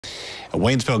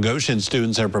Waynesfield-Goshen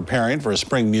students are preparing for a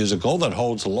spring musical that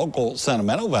holds local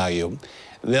sentimental value.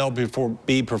 They'll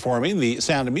be performing The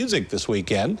Sound of Music this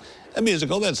weekend, a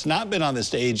musical that's not been on the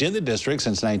stage in the district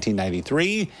since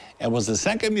 1993 and was the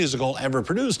second musical ever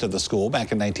produced at the school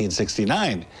back in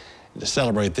 1969. To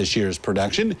celebrate this year's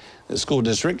production, the school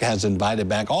district has invited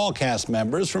back all cast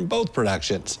members from both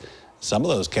productions. Some of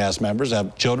those cast members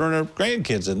have children or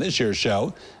grandkids in this year's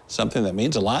show, something that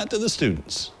means a lot to the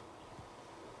students.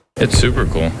 It's super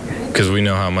cool because we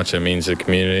know how much it means to the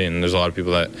community, and there's a lot of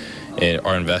people that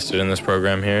are invested in this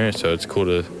program here, so it's cool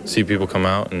to see people come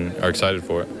out and are excited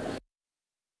for it.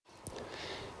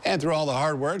 And through all the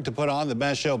hard work to put on the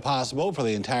best show possible for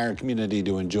the entire community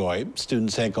to enjoy,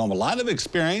 students take home a lot of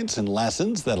experience and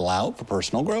lessons that allow for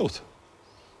personal growth.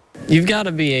 You've got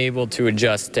to be able to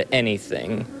adjust to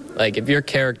anything. Like if your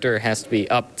character has to be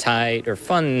uptight or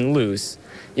fun and loose,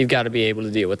 you've got to be able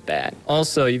to deal with that.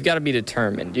 Also, you've got to be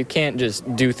determined. You can't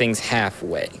just do things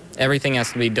halfway. Everything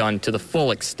has to be done to the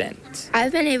full extent.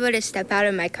 I've been able to step out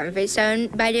of my comfort zone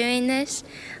by doing this,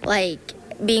 like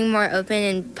being more open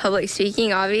in public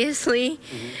speaking, obviously.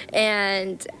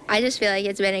 And I just feel like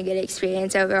it's been a good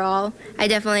experience overall. I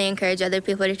definitely encourage other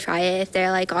people to try it if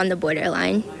they're like on the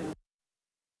borderline.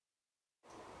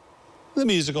 The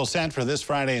musical set for this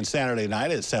Friday and Saturday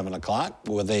night at 7 o'clock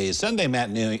with a Sunday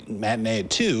matinee at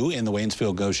 2 in the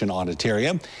Waynesfield-Goshen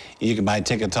Auditorium. You can buy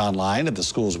tickets online at the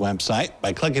school's website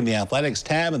by clicking the Athletics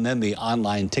tab and then the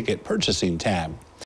online ticket purchasing tab.